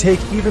 and it would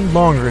take even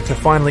longer to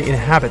finally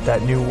inhabit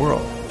that new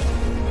world.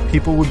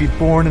 People would be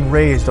born and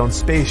raised on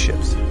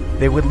spaceships.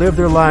 They would live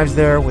their lives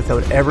there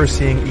without ever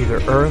seeing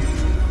either Earth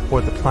or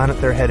the planet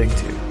they're heading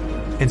to.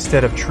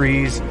 Instead of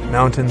trees,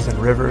 mountains, and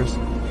rivers,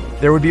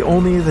 there would be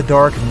only the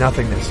dark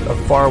nothingness of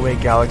faraway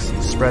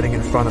galaxies spreading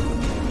in front of them.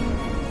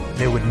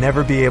 They would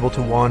never be able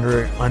to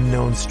wander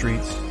unknown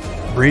streets,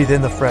 breathe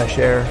in the fresh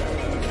air,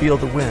 feel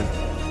the wind.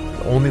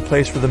 The only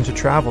place for them to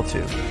travel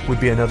to would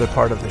be another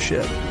part of the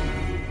ship.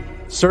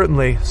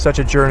 Certainly, such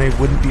a journey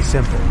wouldn't be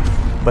simple,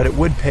 but it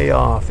would pay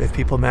off if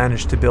people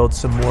managed to build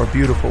some more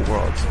beautiful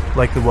worlds,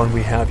 like the one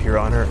we have here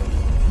on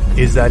Earth.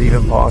 Is that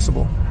even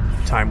possible?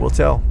 Time will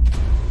tell.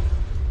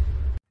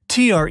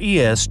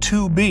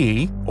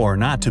 TRES-2b, or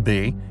not to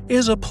be,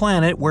 is a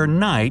planet where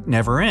night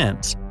never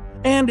ends.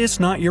 And it's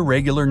not your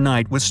regular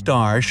night with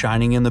stars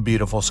shining in the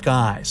beautiful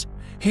skies.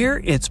 Here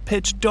it's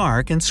pitch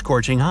dark and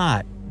scorching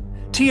hot.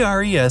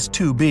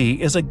 TRES-2b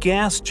is a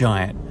gas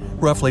giant,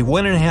 roughly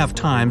 1.5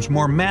 times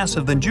more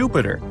massive than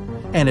Jupiter,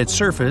 and its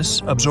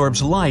surface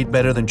absorbs light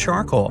better than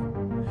charcoal.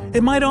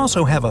 It might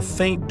also have a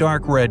faint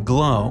dark red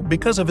glow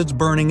because of its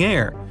burning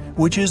air,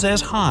 which is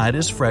as hot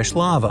as fresh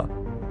lava.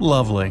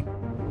 Lovely.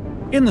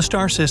 In the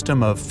star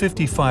system of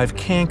 55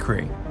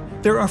 Cancri,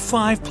 there are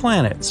 5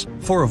 planets,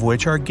 4 of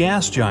which are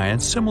gas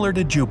giants similar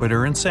to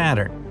Jupiter and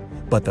Saturn.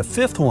 But the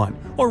 5th one,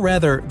 or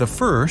rather the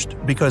first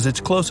because it's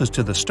closest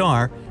to the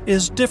star,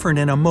 is different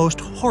in a most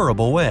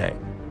horrible way.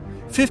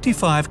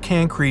 55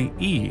 Cancri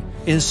e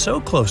is so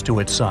close to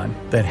its sun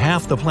that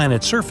half the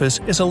planet's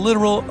surface is a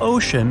literal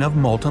ocean of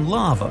molten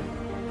lava.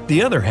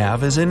 The other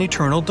half is in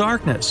eternal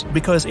darkness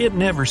because it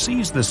never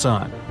sees the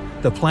sun.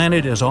 The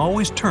planet is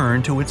always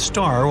turned to its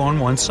star on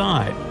one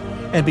side,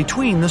 and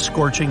between the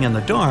scorching and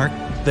the dark,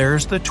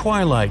 there's the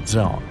twilight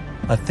zone,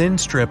 a thin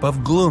strip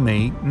of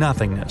gloomy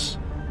nothingness.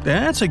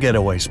 That's a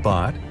getaway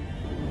spot.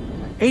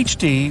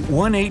 HD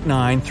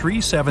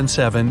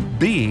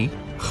 189377b,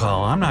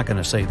 well, I'm not going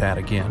to say that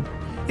again,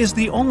 is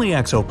the only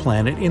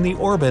exoplanet in the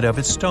orbit of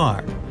its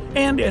star,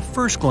 and at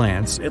first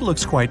glance it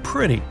looks quite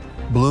pretty,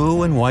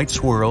 blue and white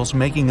swirls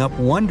making up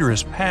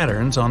wondrous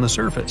patterns on the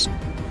surface.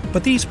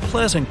 But these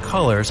pleasant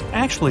colors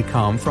actually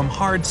come from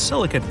hard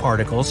silicate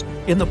particles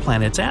in the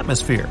planet's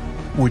atmosphere,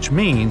 which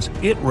means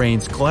it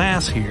rains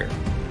glass here.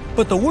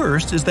 But the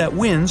worst is that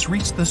winds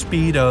reach the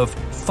speed of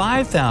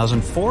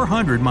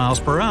 5,400 miles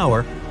per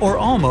hour, or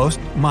almost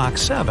Mach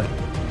 7.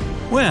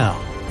 Well,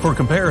 for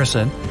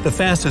comparison, the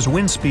fastest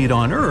wind speed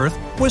on Earth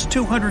was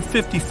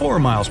 254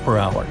 miles per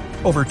hour,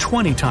 over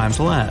 20 times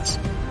less.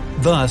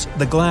 Thus,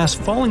 the glass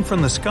falling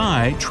from the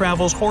sky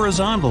travels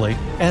horizontally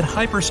at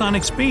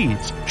hypersonic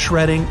speeds,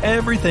 shredding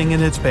everything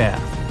in its path.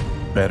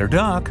 Better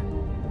duck.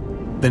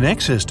 The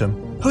next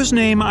system, whose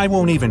name I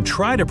won't even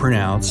try to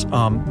pronounce,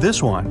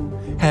 this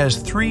one, has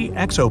 3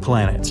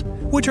 exoplanets,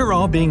 which are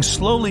all being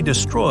slowly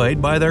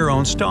destroyed by their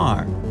own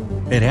star.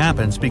 It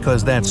happens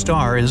because that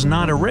star is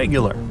not a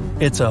regular.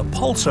 It's a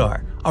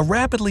pulsar, a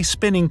rapidly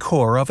spinning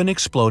core of an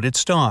exploded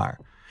star.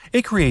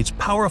 It creates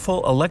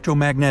powerful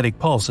electromagnetic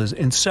pulses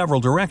in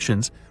several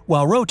directions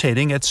while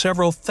rotating at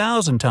several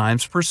thousand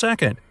times per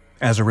second.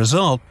 As a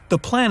result, the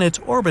planets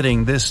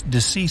orbiting this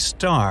deceased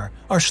star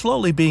are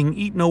slowly being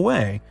eaten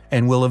away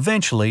and will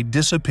eventually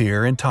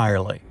disappear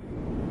entirely.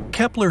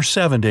 Kepler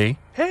 70,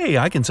 hey,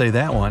 I can say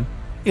that one,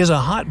 is a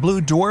hot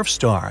blue dwarf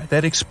star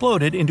that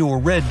exploded into a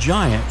red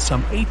giant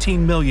some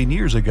 18 million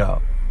years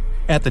ago.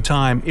 At the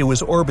time, it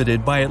was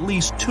orbited by at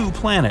least 2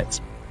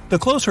 planets, the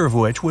closer of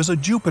which was a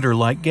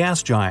Jupiter-like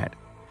gas giant.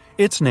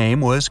 Its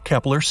name was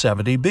Kepler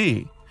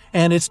 70b,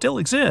 and it still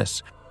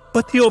exists,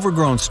 but the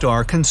overgrown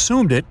star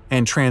consumed it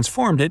and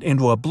transformed it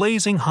into a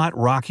blazing hot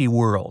rocky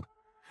world.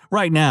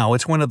 Right now,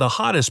 it's one of the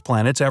hottest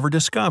planets ever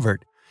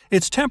discovered.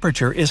 Its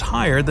temperature is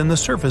higher than the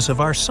surface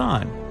of our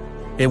Sun.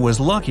 It was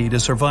lucky to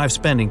survive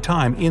spending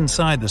time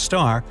inside the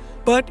star,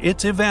 but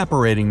it's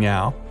evaporating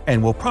now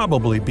and will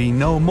probably be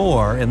no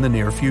more in the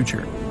near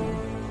future.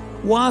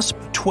 WASP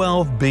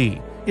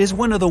 12b is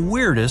one of the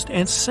weirdest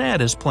and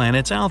saddest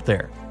planets out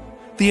there.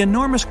 The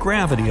enormous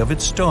gravity of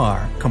its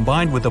star,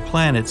 combined with the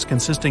planets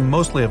consisting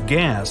mostly of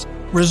gas,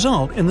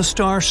 result in the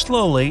star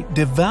slowly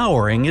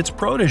devouring its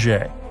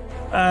protege.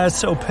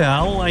 So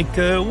pal,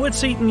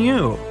 what's eating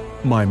you?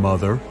 My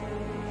mother.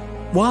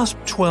 WASP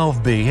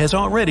 12b has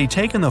already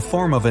taken the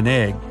form of an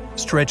egg,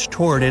 stretched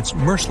toward its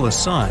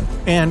merciless sun,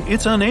 and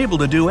it's unable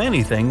to do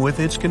anything with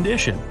its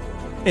condition.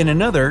 In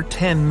another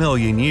 10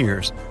 million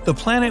years, the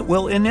planet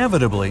will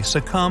inevitably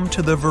succumb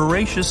to the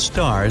voracious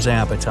star's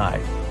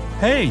appetite.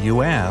 Hey,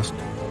 you asked.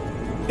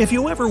 If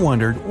you ever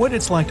wondered what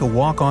it's like to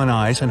walk on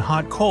ice and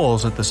hot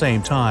coals at the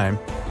same time,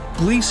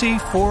 Gliese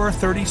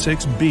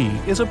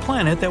 436b is a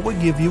planet that would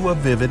give you a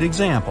vivid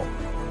example.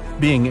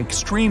 Being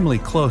extremely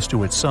close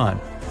to its sun,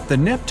 the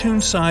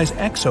Neptune-sized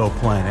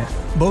exoplanet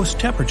boasts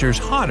temperatures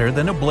hotter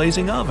than a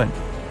blazing oven,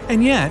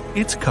 and yet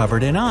it's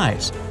covered in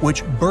ice,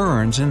 which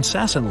burns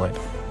incessantly.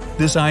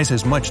 This ice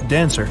is much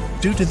denser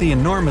due to the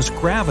enormous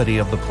gravity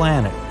of the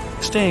planet,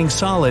 staying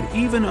solid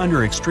even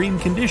under extreme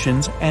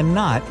conditions and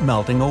not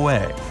melting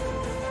away.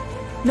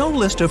 No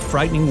list of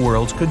frightening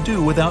worlds could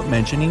do without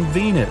mentioning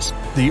Venus,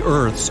 the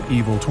Earth's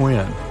evil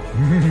twin.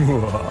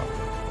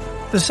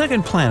 The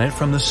second planet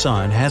from the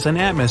Sun has an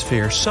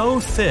atmosphere so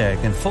thick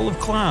and full of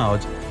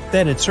clouds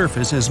that its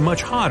surface is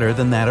much hotter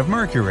than that of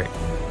Mercury.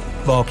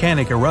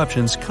 Volcanic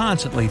eruptions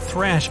constantly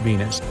thrash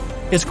Venus.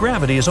 Its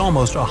gravity is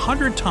almost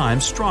 100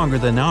 times stronger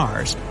than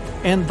ours,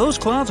 and those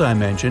clouds I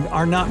mentioned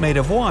are not made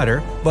of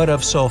water, but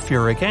of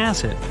sulfuric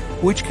acid,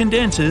 which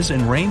condenses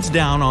and rains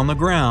down on the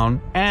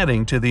ground,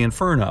 adding to the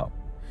inferno.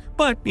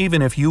 But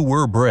even if you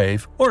were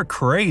brave, or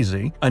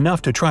crazy,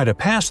 enough to try to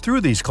pass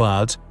through these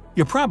clouds,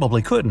 you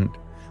probably couldn't.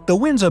 The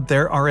winds up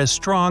there are as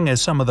strong as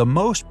some of the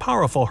most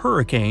powerful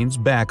hurricanes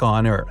back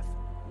on Earth.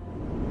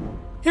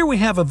 Here we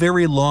have a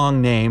very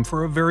long name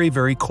for a very,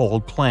 very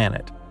cold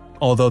planet.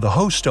 Although the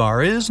host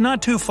star is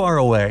not too far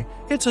away,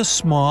 it's a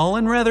small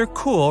and rather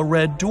cool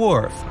red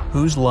dwarf,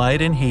 whose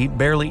light and heat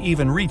barely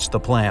even reach the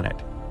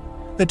planet.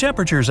 The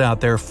temperatures out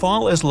there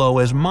fall as low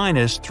as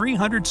minus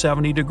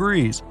 370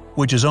 degrees,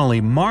 which is only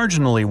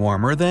marginally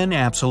warmer than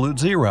absolute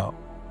zero.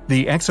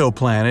 The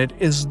exoplanet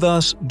is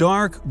thus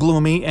dark,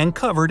 gloomy, and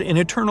covered in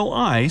eternal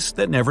ice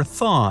that never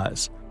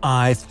thaws.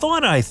 I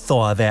thought I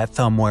thaw that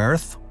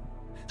thumbworth.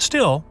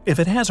 Still, if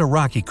it has a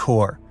rocky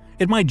core,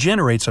 it might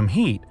generate some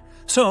heat,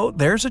 so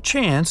there's a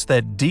chance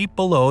that deep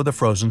below the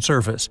frozen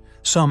surface,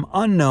 some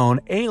unknown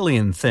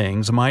alien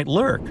things might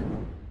lurk.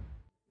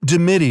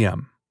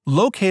 Dimidium,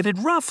 located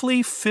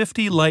roughly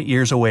 50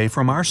 light-years away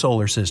from our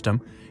solar system,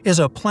 is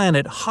a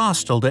planet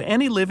hostile to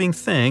any living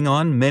thing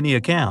on many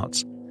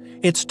accounts.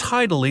 It's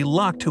tidally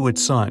locked to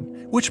its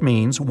sun, which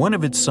means one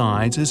of its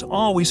sides is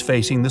always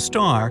facing the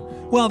star,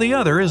 while the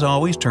other is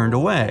always turned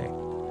away.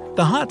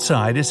 The hot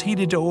side is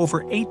heated to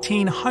over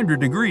 1,800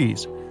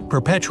 degrees,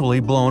 perpetually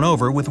blown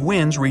over with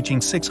winds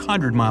reaching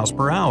 600 miles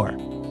per hour.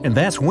 And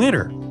that's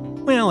winter.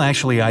 Well,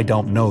 actually, I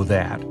don't know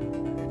that.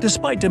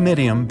 Despite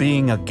Dimidium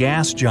being a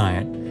gas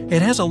giant,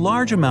 it has a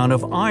large amount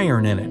of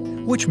iron in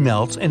it, which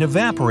melts and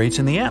evaporates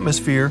in the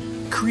atmosphere,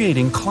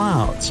 creating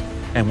clouds.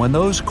 And when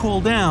those cool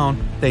down,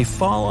 they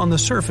fall on the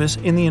surface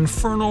in the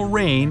infernal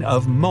rain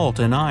of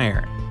molten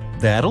iron.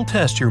 That'll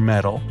test your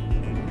mettle.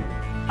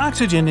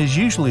 Oxygen is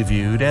usually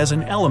viewed as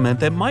an element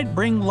that might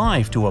bring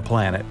life to a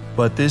planet,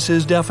 but this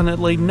is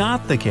definitely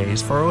not the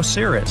case for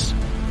Osiris.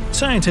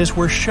 Scientists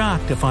were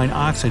shocked to find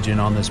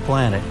oxygen on this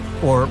planet,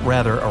 or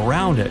rather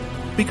around it,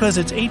 because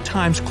it's 8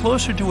 times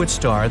closer to its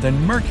star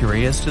than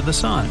Mercury is to the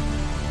Sun.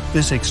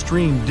 This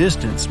extreme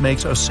distance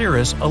makes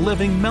Osiris a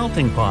living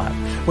melting pot,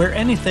 where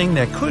anything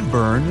that could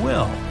burn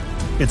will.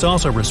 It's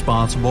also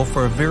responsible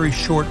for a very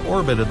short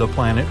orbit of the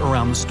planet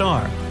around the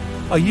star.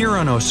 A year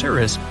on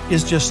Osiris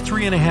is just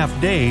 3.5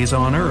 days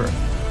on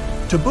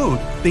Earth. To boot,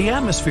 the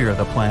atmosphere of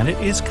the planet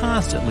is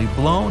constantly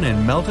blown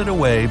and melted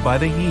away by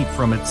the heat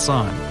from its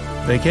sun.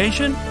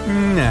 Vacation?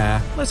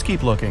 Nah, let's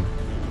keep looking.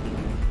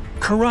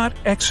 Karat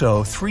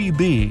Exo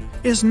 3b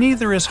is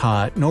neither as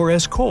hot nor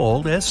as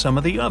cold as some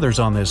of the others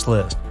on this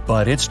list,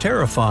 but it's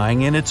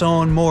terrifying in its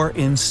own more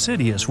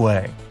insidious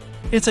way.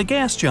 It's a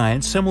gas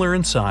giant similar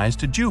in size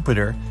to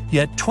Jupiter,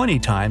 yet 20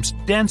 times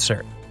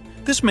denser.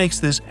 This makes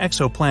this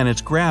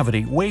exoplanet's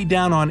gravity weigh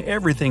down on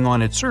everything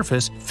on its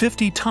surface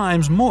 50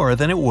 times more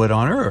than it would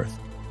on Earth.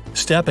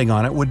 Stepping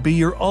on it would be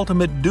your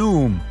ultimate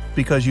doom,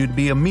 because you'd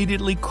be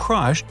immediately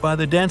crushed by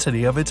the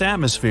density of its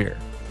atmosphere.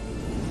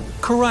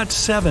 Karat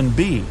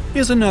 7b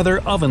is another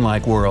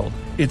oven-like world.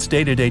 Its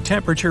day-to-day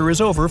temperature is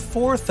over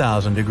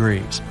 4,000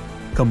 degrees.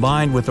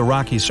 Combined with the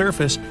rocky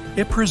surface,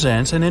 it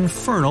presents an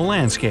infernal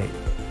landscape.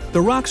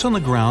 The rocks on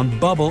the ground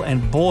bubble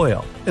and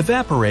boil,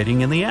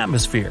 evaporating in the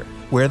atmosphere,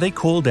 where they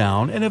cool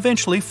down and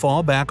eventually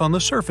fall back on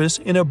the surface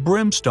in a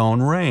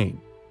brimstone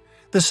rain.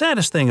 The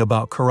saddest thing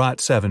about Karat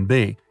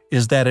 7b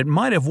is that it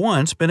might have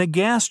once been a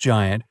gas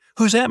giant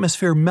whose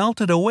atmosphere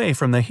melted away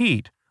from the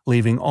heat,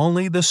 leaving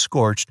only the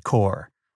scorched core.